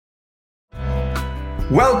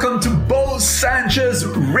Welcome to Bo Sanchez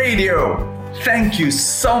Radio. Thank you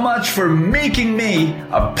so much for making me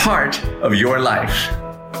a part of your life.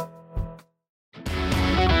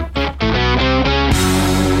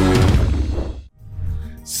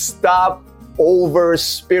 Stop over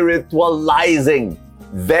spiritualizing.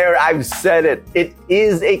 There, I've said it. It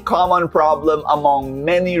is a common problem among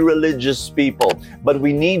many religious people, but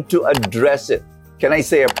we need to address it. Can I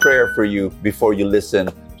say a prayer for you before you listen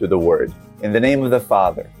to the word? In the name of the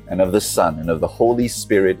Father, and of the Son, and of the Holy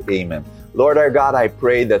Spirit, amen. Lord our God, I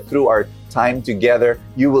pray that through our time together,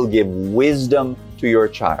 you will give wisdom to your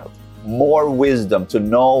child. More wisdom to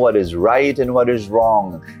know what is right and what is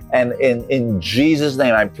wrong. And in Jesus'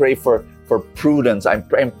 name, I pray for prudence. I'm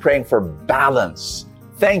praying for balance.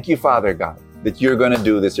 Thank you, Father God, that you're going to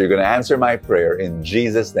do this. You're going to answer my prayer in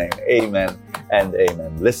Jesus' name. Amen and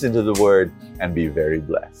amen. Listen to the word and be very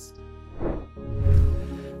blessed.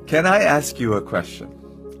 Can I ask you a question?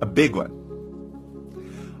 A big one.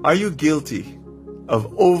 Are you guilty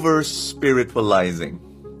of over-spiritualizing?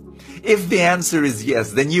 If the answer is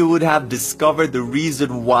yes, then you would have discovered the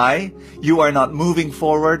reason why you are not moving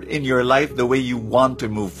forward in your life the way you want to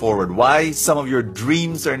move forward. Why some of your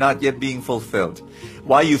dreams are not yet being fulfilled.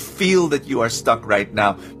 Why you feel that you are stuck right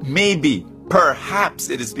now. Maybe, perhaps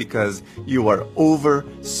it is because you are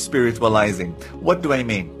over-spiritualizing. What do I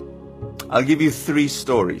mean? I'll give you 3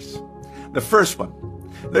 stories. The first one,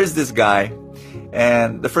 there's this guy,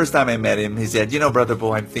 and the first time I met him, he said, Brother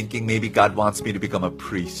Bo, I'm thinking maybe God wants me to become a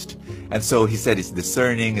priest. And so he said he's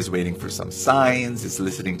discerning, he's waiting for some signs, he's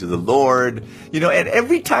listening to the Lord. And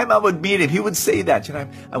every time I would meet him, he would say that,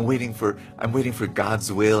 I'm waiting for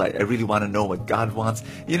God's will. I really want to know what God wants.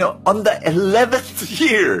 On the 11th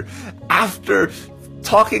year, after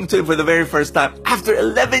talking to him for the very first time, after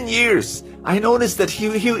 11 years, I noticed that he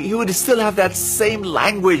would still have that same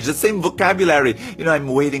language, the same vocabulary. I'm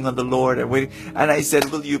waiting on the Lord, I'm waiting. And I said,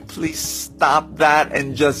 will you please stop that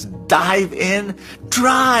and just dive in?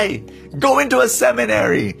 Try. Go into a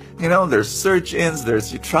seminary. There's search-ins,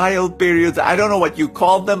 there's trial periods. I don't know what you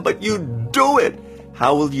call them, but you do it.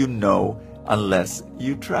 How will you know unless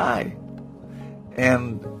you try?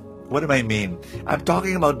 And what do I mean? I'm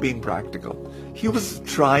talking about being practical. He was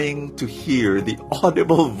trying to hear the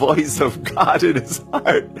audible voice of God in his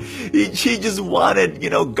heart. He just wanted,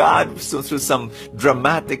 God through some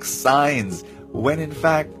dramatic signs, when in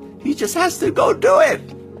fact, he just has to go do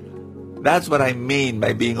it. That's what I mean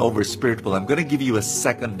by being over-spiritual. I'm going to give you a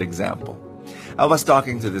second example. I was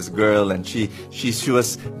talking to this girl, and she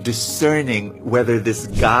was discerning whether this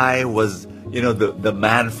guy was the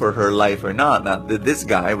man for her life or not. Now, this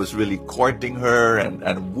guy was really courting her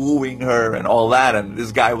and wooing her and all that, and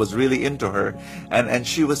this guy was really into her. And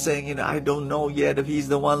she was saying, I don't know yet if he's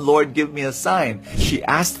the one. Lord, give me a sign. She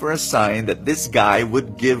asked for a sign that this guy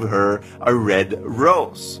would give her a red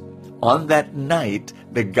rose. On that night,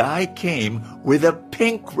 the guy came with a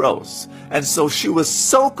pink rose. And so she was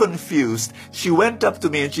so confused. She went up to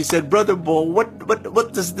me and she said, Brother Bo, what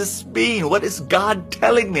does this mean? What is God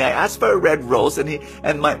telling me? I asked for a red rose, and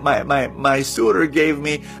my suitor gave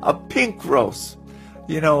me a pink rose.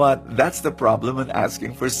 You know what? That's the problem in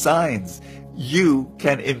asking for signs. You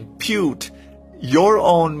can impute your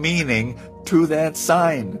own meaning to that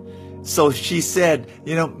sign. So she said,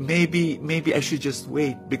 maybe I should just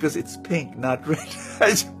wait because it's pink, not red.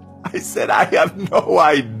 I said, I have no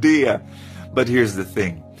idea. But here's the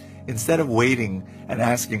thing. Instead of waiting and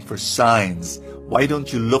asking for signs, why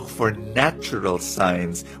don't you look for natural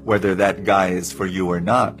signs, whether that guy is for you or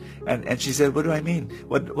not? And she said, what do I mean?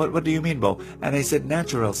 What do you mean, Bo? And I said,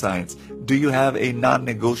 natural signs. Do you have a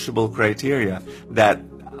non-negotiable criteria that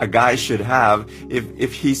a guy should have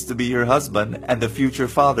if he's to be your husband and the future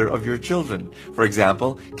father of your children? For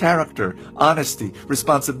example, character, honesty,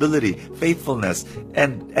 responsibility, faithfulness,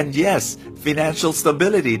 and yes, financial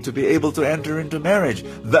stability to be able to enter into marriage.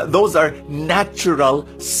 Those are natural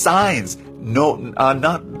signs. No,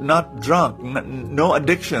 not drunk, no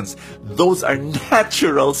addictions. Those are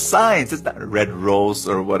natural signs. It's not a red rose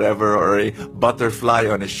or whatever, or a butterfly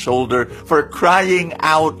on his shoulder. For crying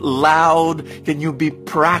out loud, can you be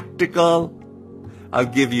practical? I'll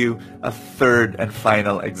give you a third and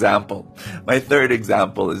final example. My third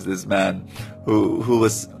example is this man who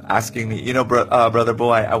was asking me, Brother Bo,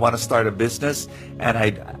 I want to start a business, and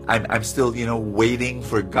I'm still, waiting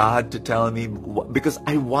for God to tell me, because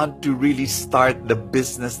I want to really start the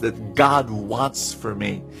business that God wants for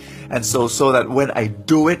me. And so that when I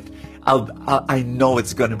do it, I know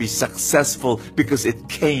it's going to be successful because it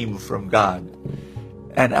came from God.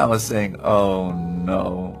 And I was saying, oh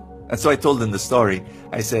no. And so I told him the story.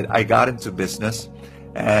 I said, I got into business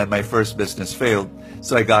and my first business failed.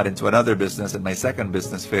 So I got into another business and my second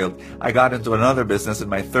business failed. I got into another business and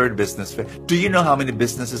my third business failed. Do you know how many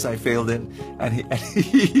businesses I failed in? And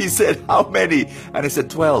he said, how many? And I said,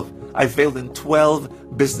 12. I failed in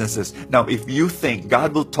 12 businesses. Now, if you think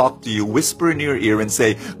God will talk to you, whisper in your ear and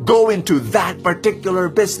say, go into that particular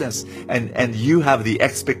business, and you have the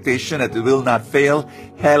expectation that it will not fail,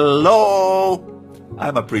 hello!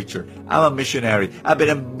 I'm a preacher. I'm a missionary. I've been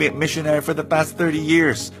a missionary for the past 30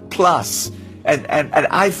 years plus. And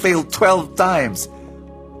I failed 12 times.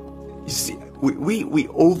 You see, we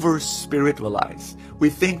over-spiritualize. We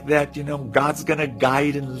think that, God's going to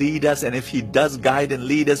guide and lead us. And if He does guide and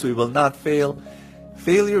lead us, we will not fail.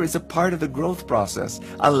 Failure is a part of the growth process.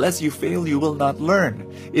 Unless you fail, you will not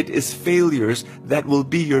learn. It is failures that will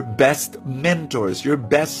be your best mentors, your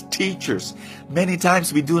best teachers. Many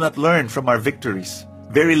times we do not learn from our victories.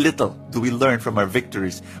 Very little do we learn from our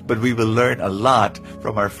victories, but we will learn a lot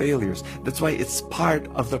from our failures. That's why it's part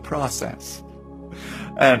of the process.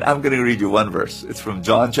 And I'm going to read you one verse. It's from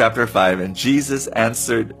John chapter 5. And Jesus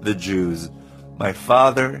answered the Jews, my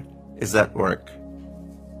Father is at work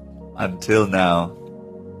until now,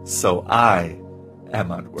 so I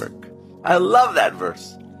am at work. I love that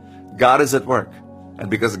verse. God is at work. And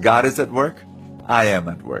because God is at work, I am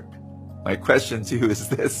at work. My question to you is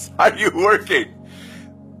this: are you working?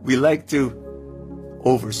 We like to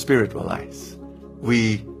over-spiritualize.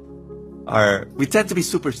 We tend to be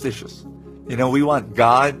superstitious. We want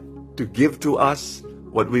God to give to us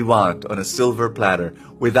what we want on a silver platter,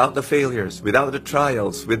 without the failures, without the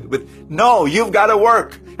trials, no, you've got to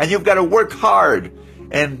work, and you've got to work hard.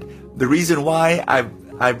 And the reason why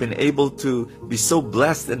I've been able to be so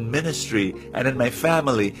blessed in ministry and in my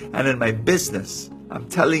family and in my business, I'm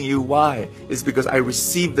telling you why. It's because I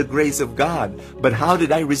received the grace of God. But how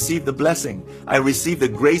did I receive the blessing? I received the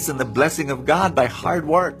grace and the blessing of God by hard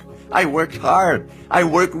work. I worked hard. I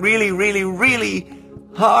worked really, really, really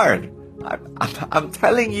hard. I'm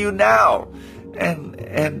telling you now. And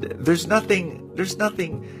there's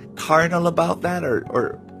nothing carnal about that,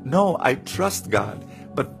 or no, I trust God.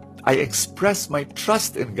 But I express my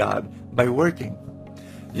trust in God by working.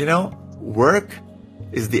 Work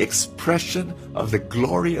is the expression of the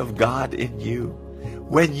glory of God in you.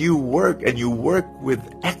 When you work, and you work with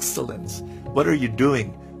excellence, what are you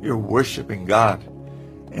doing? You're worshiping God.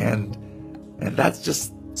 And that's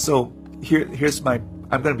just, so here's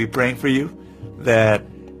I'm going to be praying for you that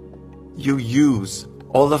you use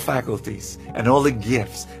all the faculties and all the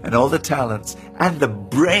gifts and all the talents and the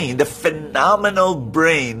brain, the phenomenal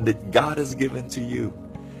brain that God has given to you.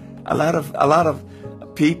 A lot of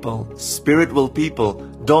people, spiritual people,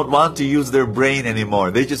 don't want to use their brain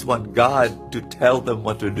anymore. They just want God to tell them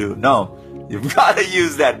what to do. No, you've got to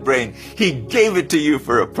use that brain. He gave it to you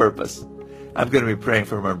for a purpose. I'm going to be praying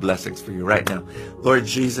for more blessings for you right now. Lord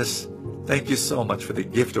Jesus, thank you so much for the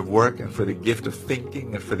gift of work and for the gift of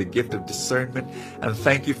thinking and for the gift of discernment. And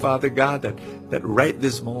thank you, Father God, that right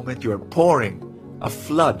this moment you are pouring a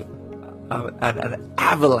flood, an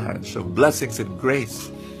avalanche of blessings and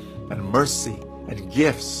grace and mercy and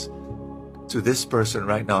gifts to this person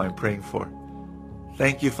right now I'm praying for.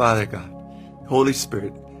 Thank you, Father God. Holy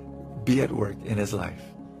Spirit, be at work in his life.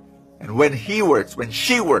 And when he works, when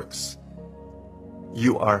she works,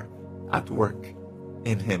 you are at work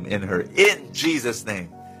in him, in her, in Jesus' name.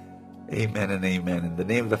 Amen and amen. In the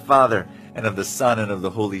name of the Father, and of the Son, and of the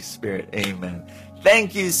Holy Spirit. Amen.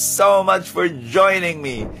 Thank you so much for joining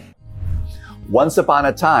me. Once upon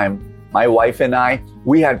a time, my wife and I,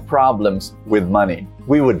 we had problems with money.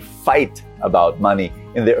 We would fight about money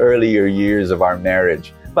in the earlier years of our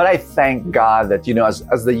marriage. But I thank God that,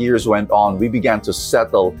 as the years went on, we began to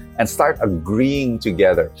settle and start agreeing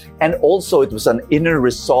together. And also, it was an inner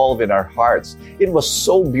resolve in our hearts. It was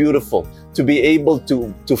so beautiful to be able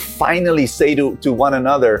to finally say to one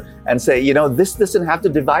another and say, this doesn't have to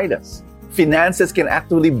divide us. Finances can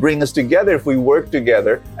actually bring us together if we work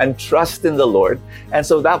together and trust in the Lord. And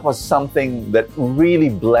so that was something that really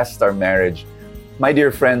blessed our marriage. My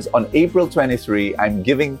dear friends, on April 23, I'm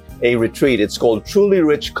giving a retreat. It's called Truly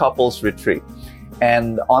Rich Couples Retreat.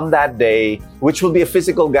 And on that day, which will be a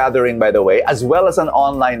physical gathering, by the way, as well as an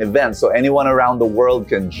online event, so anyone around the world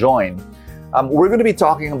can join, we're going to be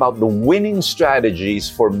talking about the winning strategies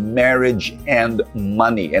for marriage and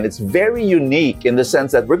money. And it's very unique in the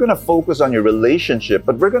sense that we're going to focus on your relationship,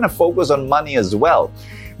 but we're going to focus on money as well.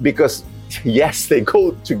 Because, yes, they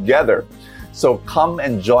go together. So come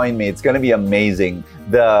and join me. It's going to be amazing.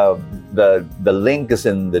 The link is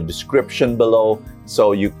in the description below,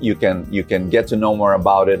 so you can get to know more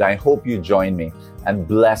about it. I hope you join me, and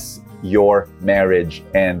bless your marriage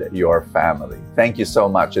and your family. Thank you so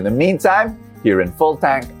much. In the meantime, here in Full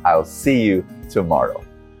Tank, I'll see you tomorrow.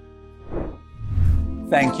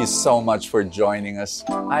 Thank you so much for joining us.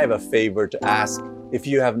 I have a favor to ask. If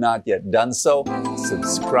you have not yet done so,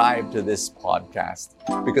 subscribe to this podcast,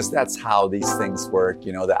 because that's how these things work,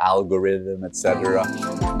 the algorithm, etc.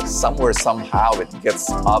 Somewhere, somehow, it gets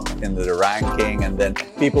up into the ranking, and then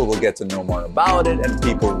people will get to know more about it, and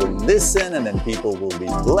people will listen, and then people will be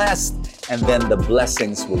blessed, and then the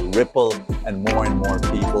blessings will ripple, and more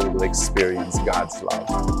people will experience God's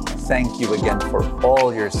love. Thank you again for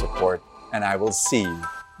all your support, and I will see you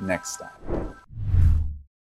next time.